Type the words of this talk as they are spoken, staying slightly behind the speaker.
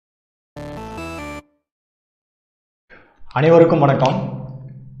அனைவருக்கும் வணக்கம்.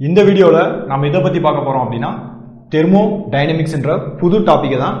 இந்த வீடியோல நாம இதை பத்தி பார்க்க போறோம் அப்படின்னா தெர்மோடைனமிக்ஸ் என்ற புது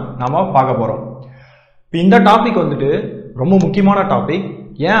டாபிக்கை தான் நாம பார்க்க போறோம். இந்த டாபிக் வந்துட்டு ரொம்ப முக்கியமான டாபிக்.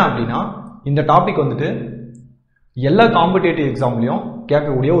 ஏன் அப்படின்னா இந்த டாபிக் வந்துட்டு எல்லா காம்படிட்டிவ் எக்ஸாம்லயும்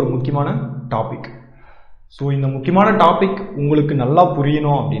கேட்கக்கூடிய ஒரு முக்கியமான டாபிக். ஸோ இந்த முக்கியமான டாபிக் உங்களுக்கு நல்லா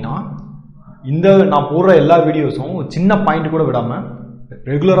புரியணும் அப்படின்னா இந்த நான் போடுற எல்லா வீடியோஸும் சின்ன பாயிண்ட் கூட விடாம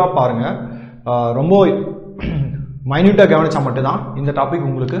ரெகுலரா பாருங்க. ரொம்ப மைன்யூட்டா கவனிச்சா மட்டும்தான் இந்த டாபிக்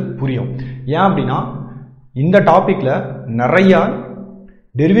உங்களுக்கு புரியும். ஏன் அப்படின்னா இந்த டாபிக்ல நிறைய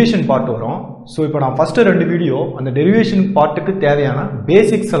டெரிவேஷன் பார்ட் வரும். ஸோ இப்போ நான் ஃபர்ஸ்ட் 2 வீடியோ அந்த டெரிவேஷன் பார்ட்டுக்கு தேவையான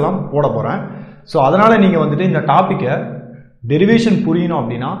பேசிக்ஸ் எல்லாம் போட போறேன். ஸோ அதனால நீங்க வந்துட்டு இந்த டாபிக்கை டெரிவேஷன் புரியணும்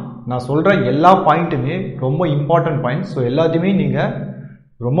அப்படின்னா நான் சொல்ற எல்லா பாயிண்ட்டுமே ரொம்ப இம்பார்ட்டன்ட் பாயிண்ட். ஸோ எல்லாத்தையுமே நீங்க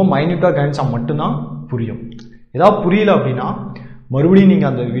ரொம்ப மைன்யூட்டா கவனிச்சா மட்டும்தான் புரியும். ஏதாவது புரியல அப்படின்னா மறுபடியும் நீங்க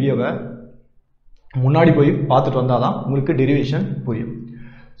அந்த வீடியோவை முன்னாடி போய் பார்த்துட்டு வந்தாதான் உங்களுக்கு டெரிவேஷன் புரியும்.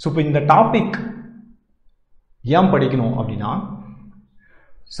 ஸோ இப்போ இந்த டாபிக் ஏன் படிக்கணும் அப்படின்னா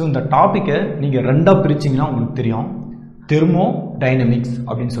ஸோ இந்த டாப்பிக்கை நீங்கள் 2ஆக பிரிச்சிங்கன்னா உங்களுக்கு தெரியும். தெர்மோடைனமிக்ஸ்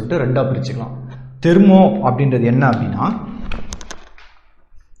அப்படின்னு சொல்லிட்டு 2ஆக பிரிச்சுக்கலாம். தெர்மோ அப்படின்றது என்ன அப்படின்னா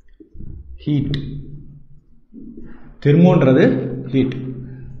ஹீட், தெர்மோன்றது ஹீட்,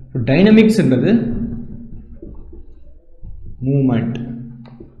 டைனமிக்ஸ்ன்றது மூமெண்ட்.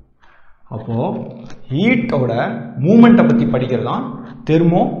 அப்போ ஹீட்டோட மூமெண்ட்டை பற்றி படிக்கிறது தான்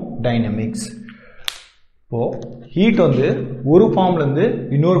தெர்மோடைனமிக்ஸ். இப்போ ஹீட் வந்து ஒரு ஃபார்ம்லேருந்து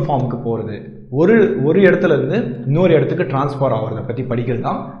இன்னொரு ஃபார்முக்கு போகிறது, ஒரு இடத்துல இருந்து இன்னொரு இடத்துக்கு டிரான்ஸ்ஃபர் ஆகிறத பற்றி படிக்கிறது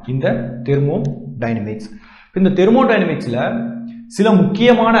தான் இந்த தெர்மோடைனமிக்ஸ். இந்த தெர்மோடைனமிக்ஸில் சில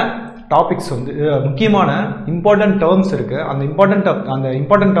முக்கியமான டாபிக்ஸ் வந்து முக்கியமான இம்பார்ட்டன்ட் டேர்ம்ஸ் இருக்கு. அந்த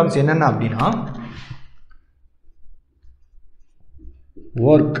இம்பார்ட்டன்ட் டேர்ம்ஸ் என்னென்ன அப்படின்னா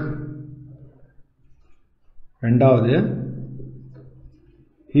ஒர்க், ரெண்டாவது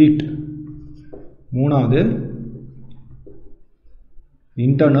ஹீட், மூணாவது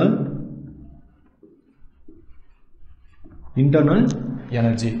இன்டர்னல்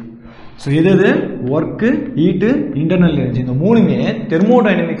எனர்ஜி. ஸோ இது ஒர்க்கு, ஹீட்டு, இன்டர்னல் எனர்ஜி, இந்த மூணுமே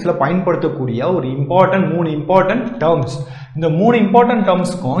தெர்மோடைனமிக்ஸில் பயன்படுத்தக்கூடிய ஒரு மூணு இம்பார்ட்டன்ட் டேர்ம்ஸ். இந்த 3 இம்பார்ட்டன்ட்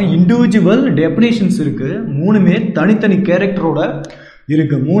டேர்ம்ஸ்க்கும் இண்டிவிஜுவல் டெஃபினேஷன்ஸ் இருக்கு. மூணுமே தனித்தனி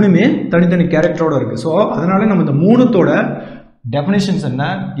கேரக்டரோட இருக்கு. ஸோ அதனால நம்ம இந்த மூணுத்தோட டெஃபினேஷன்ஸ் என்ன,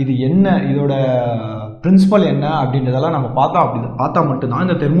 இது என்ன, இதோட பிரின்சிபல் என்ன அப்படின்றதெல்லாம் நம்ம பார்த்தா மட்டும்தான்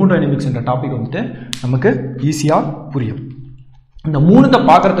இந்த தெர்மோடைனமிக்ஸ் என்ற டாபிக் வந்துட்டு நமக்கு ஈஸியாக புரியும். இந்த மூணுத்தை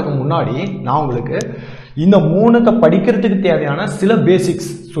பார்க்கறதுக்கு முன்னாடி நான் உங்களுக்கு இந்த மூணுத்தை படிக்கிறதுக்கு தேவையான சில பேசிக்ஸ்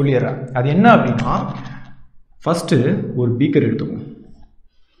சொல்லிடுறேன். அது என்ன அப்படின்னா ஃபர்ஸ்ட் ஒரு பீக்கர் எடுத்துக்கோம்.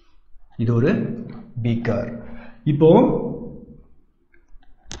 இது ஒரு பீக்கர். இப்போ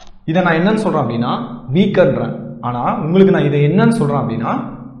இதை நான் என்னன்னு சொல்றேன் அப்படின்னா பீக்கர்ன்றேன். ஆனா உங்களுக்கு நான் இதை என்னன்னு சொல்றேன் அப்படின்னா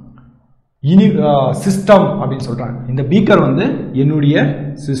சிஸ்டம் அப்படின்னு சொல்றேன். இந்த பீக்கர் வந்து என்னுடைய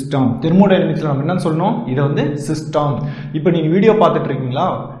சிஸ்டம். தெர்மோடைனமிக்ஸ்ல நம்ம என்னன்னு சொல்லணும், இதை வந்து சிஸ்டம். இப்போ நீங்க வீடியோ பார்த்துட்டு இருக்கீங்களா,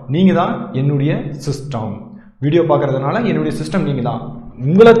 நீங்க தான் என்னுடைய சிஸ்டம். வீடியோ பார்க்கறதுனால என்னுடைய சிஸ்டம் நீங்க தான்.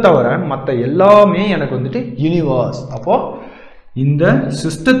 உங்களை தவிர மற்ற எல்லாமே எனக்கு வந்துட்டு யூனிவர்ஸ். அப்போ இந்த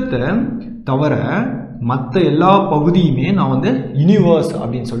சிஸ்டத்தை தவிர மற்ற எல்லா பகுதியுமே நான் வந்து யூனிவர்ஸ்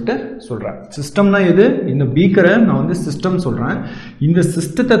அப்படின்னு சொல்லிட்டு சொல்றேன். சிஸ்டம்னா எது? இந்த பீக்கரை நான் வந்து சிஸ்டம் சொல்றேன். இந்த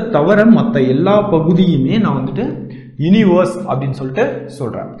சிஸ்டத்தை தவிர மற்ற எல்லா பகுதியுமே நான் வந்துட்டு யூனிவர்ஸ் அப்படின்னு சொல்லிட்டு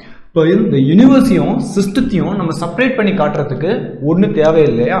சொல்றேன். இப்போ இந்த யூனிவர்ஸையும் சிஸ்டத்தையும் நம்ம செப்பரேட் பண்ணி காட்டுறதுக்கு ஒன்று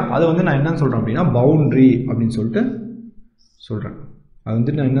தேவையில்லையா? அது வந்து நான் என்ன சொல்றேன் அப்படின்னா பவுண்டரி அப்படின்னு சொல்லிட்டு சொல்றேன். அது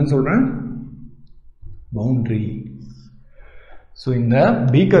வந்துட்டு நான் என்ன சொல்றேன், பவுண்டரி. ஸோ இந்த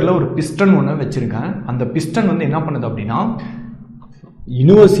பீக்கரில் ஒரு பிஸ்டன் ஒன்று வச்சுருக்கேன். அந்த பிஸ்டன் வந்து என்ன பண்ணுது அப்படின்னா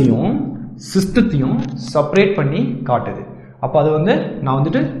யூனிவர்ஸையும் சிஸ்டத்தையும் செப்பரேட் பண்ணி காட்டுது. அப்போ அது வந்து நான்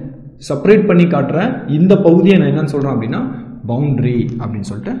வந்துட்டு செப்பரேட் பண்ணி காட்டுறேன். இந்த பகுதியை நான் என்னன்னு சொல்கிறேன் அப்படின்னா பவுண்டரி அப்படின்னு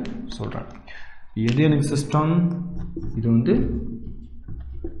சொல்லிட்டு சொல்கிறேன். எது எனக்கு சிஸ்டம், இது வந்து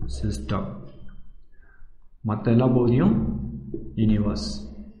சிஸ்டம். மற்ற எல்லா பகுதியும் யூனிவர்ஸ்.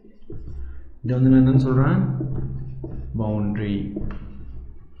 இதை வந்து நான் என்னன்னு சொல்கிறேன் பவுண்டரி.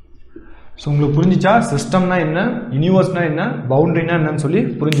 ஸோ உங்களுக்கு புரிஞ்சிச்சா சிஸ்டம்னா என்ன, யூனிவர்ஸ்னா என்ன, பவுண்டரினா என்னன்னு சொல்லி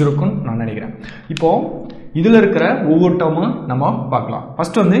புரிஞ்சிருக்கும்னு நான் நினைக்கிறேன். இப்போ இதுல இருக்கிற ஒவ்வொரு டேர்மும் நம்ம பார்க்கலாம்.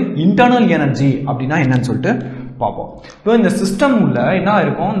 ஃபர்ஸ்ட் வந்து இன்டர்னல் எனர்ஜி அப்படின்னா என்னன்னு சொல்லிட்டு பார்ப்போம். இப்போ இந்த சிஸ்டம் உள்ள என்ன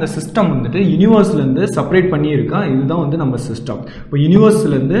இருக்கும், இந்த சிஸ்டம் வந்துட்டு யூனிவர்ஸ்ல இருந்து செப்பரேட் பண்ணி இருக்கா. இதுதான் வந்து நம்ம சிஸ்டம். இப்போ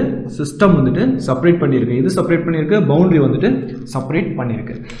யூனிவர்ஸ்ல இருந்து சிஸ்டம் வந்துட்டு செப்பரேட் பண்ணியிருக்கு. இது செப்பரேட் பண்ணியிருக்கு, பவுண்டரி வந்துட்டு செப்பரேட்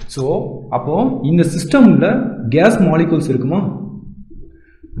பண்ணியிருக்கு. ஸோ அப்போ இந்த சிஸ்டம் உள்ள கேஸ் மாலிகூல்ஸ் இருக்குமா,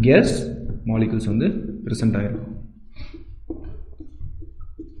 கேஸ் மாலிகூல்ஸ் வந்து பிரசன்ட் ஆயிருக்கும்.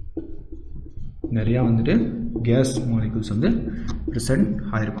 நிறைய வந்துட்டு கேஸ் மாலிகுல்ஸ் வந்து ப்ரெசென்ட்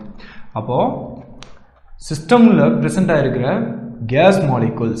ஆயிருக்கும். அப்போது சிஸ்டமில் ப்ரெசென்ட் ஆகிருக்கிற கேஸ்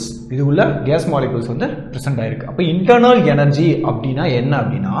மாலிகுல்ஸ், இது உள்ள கேஸ் மாலிகுல்ஸ் வந்து ப்ரெசென்ட் ஆயிருக்கு. அப்போ இன்டர்னல் எனர்ஜி அப்படின்னா என்ன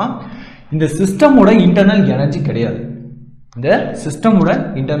அப்படின்னா, இந்த சிஸ்டமோட இன்டர்னல் எனர்ஜி கிடையாது. இந்த சிஸ்டமோட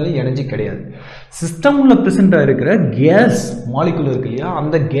இன்டர்னல் எனர்ஜி கிடையாது. சிஸ்டம்ல ப்ரெசென்ட் ஆயிருக்கிற கேஸ் மாலிகுல் இருக்கு இல்லையா,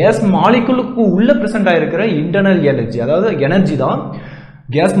 அந்த கேஸ் மாலிகுலுக்கு உள்ள ப்ரெசென்ட் ஆயிருக்கிற இன்டர்னல் எனர்ஜி, அதாவது எனர்ஜி தான்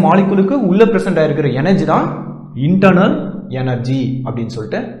கேஸ் மாலிகுலுக்கு உள்ள ப்ரெசென்ட் ஆயிருக்கிற எனர்ஜி தான் இன்டர்னல் எனர்ஜி அப்படின்னு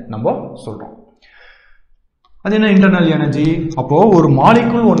சொல்லிட்டு நம்ம சொல்றோம். அது என்ன இன்டர்னல் எனர்ஜி? அப்போ ஒரு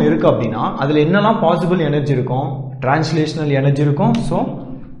மாலிகுல் ஒன்று இருக்கு அப்படின்னா அதுல என்னெல்லாம் பாசிபிள் எனர்ஜி இருக்கும்? டிரான்ஸ்லேஷனல் எனர்ஜி இருக்கும். So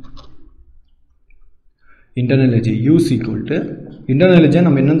internal energy U equal to internal energy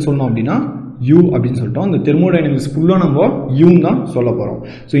நம்ம என்னன்னு சொன்னோம் அப்படின்னா U அப்படின்னு சொல்லிட்டோம். இந்த தெர்மோடைனமிக்ஸ் ஃபுல்லாக நம்ம U தான் சொல்ல போகிறோம்.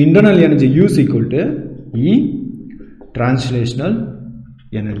 So internal energy U equal to E translational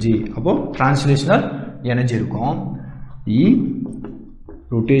energy. அப்போ டிரான்ஸ்லேஷனல் எனர்ஜி இருக்கும், E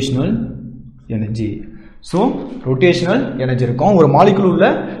rotational energy. So rotational energy இருக்கும். ஒரு மாலிகுல் உள்ள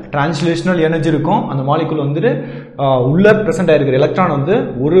டிரான்ஸ்லேஷனல் எனர்ஜி இருக்கும். அந்த மாலிகுல் வந்துட்டு உள்ள ப்ரெசென்ட் ஆகிருக்கிற எலக்ட்ரான் வந்து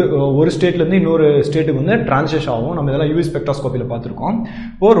ஒரு ஸ்டேட்லேருந்து இன்னொரு ஸ்டேட்டுக்கு வந்து டிரான்ஸ்லேஷன் ஆகும். நம்ம இதெல்லாம் யூவி ஸ்பெக்ட்ரோஸ்கோப்பியில் பார்த்துருக்கோம்.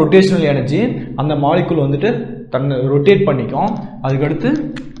 இப்போது ரொட்டேஷனல் எனர்ஜி, அந்த மாலிகுல் வந்துட்டு தன்னை ரொட்டேட் பண்ணிக்கும். அதுக்கடுத்து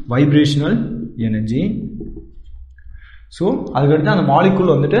வைப்ரேஷனல் எனர்ஜி. ஸோ அதுக்கடுத்து அந்த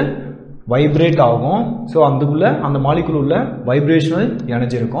மாலிகுல் வந்துட்டு வைப்ரேட் ஆகும். ஸோ அதுக்குள்ள அந்த மாலிகுல் உள்ள வைப்ரேஷனல்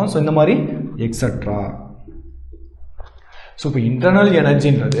எனர்ஜி இருக்கும். ஸோ இந்த மாதிரி எக்ஸட்ரா. ஸோ இப்போ இன்டர்னல்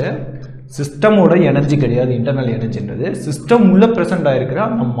எனர்ஜின்றது சிஸ்டமோட எனர்ஜி கிடையாது. இன்டர்னல் எனர்ஜின்றது சிஸ்டம் உள்ள ப்ரெசென்ட் ஆகிருக்கிற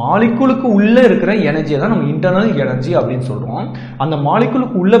அந்த மாலிகுலுக்கு உள்ளே இருக்கிற எனர்ஜியை தான் நம்ம இன்டர்னல் எனர்ஜி அப்படின்னு சொல்கிறோம். அந்த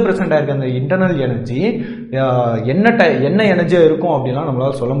மாலிகுலுக்கு உள்ளே ப்ரெசென்ட் ஆகிருக்க அந்த இன்டர்னல் எனர்ஜி என்ன எனர்ஜியாக இருக்கும் அப்படின்லாம்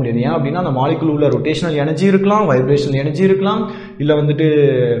நம்மளால சொல்ல முடியாது. ஏன் அப்படின்னா அந்த மாலிகுல் உள்ள ரொட்டேஷனல் எனர்ஜி இருக்கலாம், வைப்ரேஷனல் எனர்ஜி இருக்கலாம், இல்லை வந்துட்டு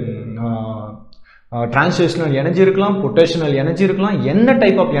டிரான்ஸ்லேஷனல் எனர்ஜி இருக்கலாம், பொட்டேஷனல் எனர்ஜி இருக்கலாம், என்ன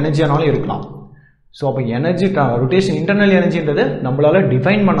டைப் ஆஃப் எனர்ஜியானாலும் இருக்கலாம். ஸோ அப்போ எனர்ஜி ரொட்டேஷன் இன்டர்னல் எனர்ஜின்றது நம்மளால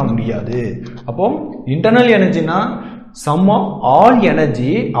டிஃபைன் பண்ண முடியாது. அப்போ internal எனர்ஜினா some of all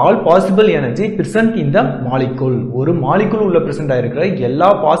energy, all possible energy present in the molecule. ஒரு மாலிகுல் உள்ள பிரசன்ட் ஆயிருக்கிற எல்லா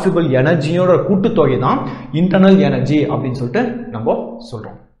பாசிபிள் எனர்ஜியோட கூட்டுத்தொகை தான் இன்டர்னல் எனர்ஜி அப்படின்னு சொல்லிட்டு நம்ம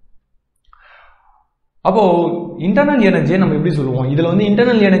சொல்றோம். அப்போ இன்டர்னல் எனர்ஜியை நம்ம எப்படி சொல்லுவோம்? இதுல வந்து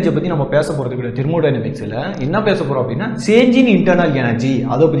இன்டர்னல் எனர்ஜியை பத்தி நம்ம பேச போறது கிடையாது. தெர்மோடைனமிக்ஸ்ல என்ன பேச போறோம் அப்படின்னா சேஞ்ச் இன் இன்டர்னல் எனர்ஜி,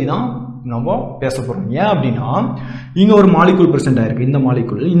 அதை பத்தி தான் நம்ம பேச போறோம். ஏன் அப்படின்னா இங்க ஒரு மாலிகுல் பிரசன்ட் ஆயிருக்கு.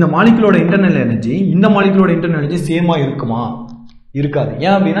 இந்த மாலிகுலோட இன்டர்னல் எனர்ஜி இந்த மாலிகுலோட இன்டர்னல் எனர்ஜி சேமா இருக்குமா? இருக்காது.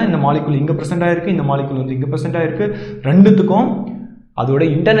 ஏன் அப்படின்னா இந்த மாலிகுல் இங்க பிரசன்ட் ஆயிருக்கு, இந்த மாலிகுல் வந்து இங்க பிரசன்ட் ஆயிருக்கு. ரெண்டுத்துக்கும் அதோட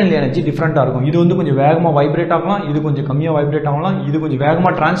இன்டர்னல் எனர்ஜி டிஃப்ரெண்டா இருக்கும். இது வந்து கொஞ்சம் வேகமா வைப்ரேட் ஆகலாம், இது கொஞ்சம் கம்மியா வைப்ரேட் ஆகலாம், இது கொஞ்சம்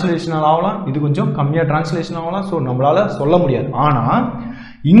வேகமா டிரான்ஸ்லேஷன் ஆகலாம், இது கொஞ்சம் கம்மியா டிரான்ஸ்லேஷன் ஆகலாம். ஸோ நம்மளால சொல்ல முடியாது. ஆனா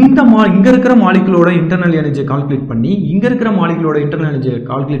இங்க இருக்கிற மாலிகுலோட இன்டர்னல் எனர்ஜியை கால்குலேட் பண்ணி இங்க இருக்கிற மாலிகுலோட இன்டர்னல் எனர்ஜியை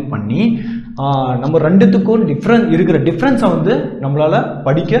கால்குலேட் பண்ணி நம்ம ரெண்டுத்துக்கும் இருக்கிற டிஃபரன்ஸை வந்து நம்மளால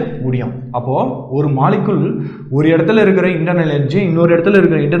படிக்க முடியும். அப்போ ஒரு மாலிகுல் ஒரு இடத்துல இருக்கிற இன்டர்னல் எனர்ஜி இன்னொரு இடத்துல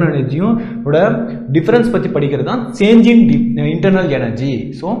இருக்கிற இன்டர்னல் எனர்ஜியும் டிஃபரன்ஸ் பத்தி படிக்கிறது தான் change in internal energy.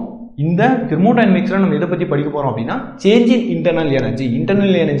 So இந்த தெர்மோடைனமிக்ஸ்ல நம்ம எதை பத்தி படிக்க போறோம் அப்படின்னா change in internal energy.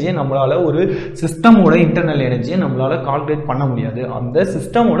 Internal எனர்ஜியை நம்மளால ஒரு சிஸ்டமோட இன்டர்னல் எனர்ஜியை நம்மளால கால்குலேட் பண்ண முடியாது. அந்த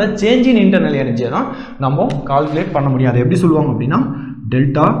சிஸ்டமோட சேஞ்ச் இன் இன்டர்னல் எனர்ஜியை தான் நம்ம கால்குலேட் பண்ண முடியாது. எப்படி சொல்லுவாங்க அப்படின்னா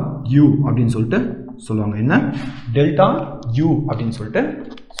டெல்டா யூ அப்படின்னு சொல்லிட்டு சொல்லுவாங்க. என்ன டெல்டா யூ அப்படின்னு சொல்லிட்டு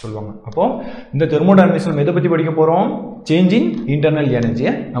சொல்லுவாங்க. அப்போ இந்த தெர்மோடைனமிக்ஸ் நம்ம எதை பத்தி படிக்க போறோம்? சேஞ்ச் இன் இன்டர்னல்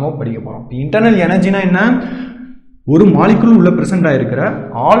எனர்ஜியை நம்ம படிக்க போறோம். இன்டர்னல் எனர்ஜினா என்ன? ஒரு மாலிகுல் உள்ள பிரசன்ட் ஆயிருக்கிற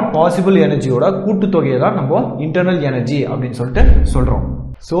ஆல் பாசிபிள் எனர்ஜியோட கூட்டுத்தொகையை தான் நம்ம இன்டர்னல் எனர்ஜி அப்படின்னு சொல்லிட்டு சொல்றோம்.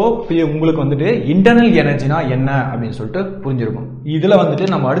 ஸோ உங்களுக்கு வந்துட்டு இன்டர்னல் எனர்ஜினா என்ன அப்படின்னு சொல்லிட்டு புரிஞ்சிருக்கும். இதுல வந்துட்டு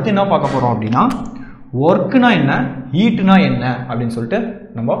நம்ம அடுத்து என்ன பார்க்க போறோம் அப்படின்னா ஒர்க்னா என்ன, ஹீட்னா என்ன அப்படின்னு சொல்லிட்டு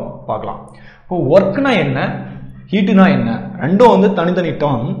நம்ம பார்க்கலாம். இப்போ ஒர்க்னா என்ன, ஹீட்னா என்ன, ரெண்டும் வந்து தனித்தனி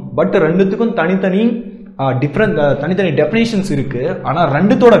டேர்ம். பட் ரெண்டுத்துக்கும் தனித்தனி தனித்தனி டெஃபினேஷன்ஸ் இருக்கு. ஆனா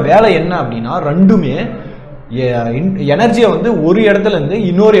ரெண்டுத்தோட வேலை என்ன அப்படின்னா ரெண்டுமே எனர்ஜியை வந்து ஒரு இடத்துல இருந்து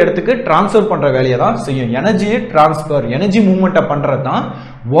இன்னொரு இடத்துக்கு டிரான்ஸ்ஃபர் பண்ற வேலையை தான் செய்யும். எனர்ஜி டிரான்ஸ்ஃபர், எனர்ஜி மூவ்மெண்ட்டை பண்றது தான்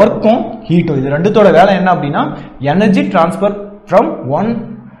ஒர்க்கும் ஹீட்டும். இது ரெண்டுத்தோட வேலை என்ன அப்படின்னா energy transfer from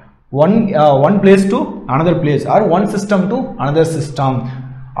one place to another place or one system to another system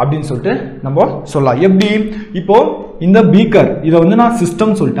அப்படின்னு சொல்லிட்டு நம்ம சொல்லலாம். எப்படி? இப்போ இந்த பீக்கர் இதை வந்து நான்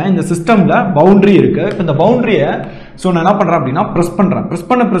சிஸ்டம் சொல்லிட்டேன். இந்த சிஸ்டம்ல பவுண்டரி இருக்கு. இப்போ இந்த பவுண்டரியை ஸோ நான் என்ன பண்றேன் அப்படின்னா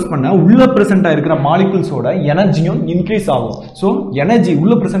ப்ரெஸ் பண்ண உள்ள பிரசன்ட் ஆயிருக்கிற மாலிகுல்ஸோட எனர்ஜியும் இன்க்ரீஸ் ஆகும். ஸோ எனர்ஜி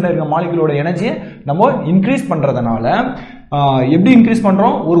உள்ள பிரசன்ட் ஆயிருக்கிற மாலிகுலோட எனர்ஜியை நம்ம இன்க்ரீஸ் பண்றதுனால எப்படி இன்க்ரீஸ்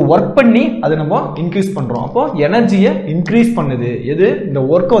பண்றோம், ஒரு ஒர்க் பண்ணி அதை நம்ம இன்க்ரீஸ் பண்றோம். அப்போ எனர்ஜியை இன்க்ரீஸ் பண்ணுது எது, இந்த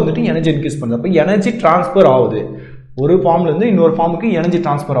ஒர்க்கை வந்துட்டு எனர்ஜி இன்க்ரீஸ் பண்ணுது. அப்போ எனர்ஜி டிரான்ஸ்பர் ஆகுது, ஒரு ஃபார்ம்ல இருந்து இன்னொரு ஃபார்முக்கு எனர்ஜி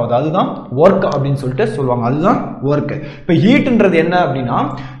டிரான்ஸ்பர் ஆகுது, அதுதான் ஒர்க் அப்படின்னு சொல்லிட்டு சொல்லுவாங்க. அதுதான் ஒர்க். இப்போ ஹீட்ன்றது என்ன அப்படின்னா,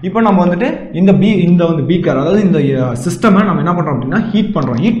 இப்போ நம்ம வந்துட்டு இந்த பீக்கர், அதாவது இந்த சிஸ்டமை நம்ம என்ன பண்றோம் அப்படின்னா ஹீட்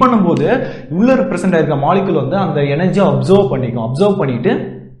பண்றோம். ஹீட் பண்ணும்போது உள்ள பிரசன்ட் ஆயிருக்க மாலிகுல் வந்து அந்த எனர்ஜியை அப்சர்வ் பண்ணிட்டு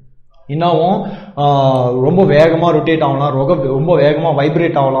என்னாவும் ரொம்ப வேகமாக ரொட்டேட் ஆகலாம், ரொம்ப வேகமாக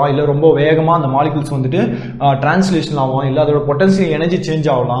வைப்ரேட் ஆகலாம், இல்லை ரொம்ப வேகமாக அந்த மாலிகுல்ஸ் வந்துட்டு டிரான்ஸ்லேஷன் ஆகலாம், இல்லை அதோட பொட்டன்ஷியல் எனர்ஜி சேஞ்ச்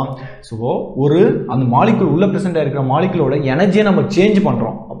ஆகலாம். ஸோ அந்த மாலிகுல் உள்ள பிரசன்ட் இருக்கிற மாலிகுலோட எனர்ஜியை நம்ம சேஞ்ச்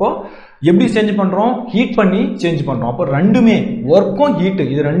பண்ணுறோம். அப்போ எப்படி சேஞ்ச் பண்றோம், ஹீட் பண்ணி சேஞ்ச் பண்றோம். அப்போ ரெண்டுமே ஒர்க்கும் ஹீட்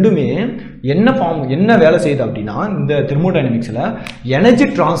இது ரெண்டுமே என்ன வேலை செய்யுது அப்படின்னா, இந்த தெர்மோடைனமிக்ஸ்ல எனர்ஜி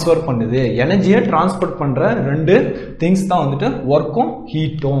டிரான்ஸ்ஃபர் பண்ணுது. எனர்ஜியை டிரான்ஸ்போர்ட் பண்ற ரெண்டு திங்ஸ் தான் வந்துட்டு ஒர்க்கும்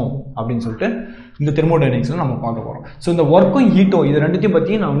ஹீட்டும் அப்படின்னு சொல்லிட்டு இந்த தெர்மோடைனமிக்ஸ்ல நம்ம பார்க்க போறோம். ஸோ இந்த ஒர்க்கும் ஹீட்டும் இது ரெண்டுத்தையும்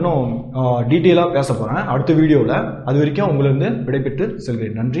பத்தி நான் இன்னும் டீட்டெயிலாக பேச போறேன் அடுத்த வீடியோவில். அது வரைக்கும் உங்களிருந்து விடைபெற்று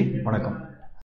செல்கிறேன். நன்றி, வணக்கம்.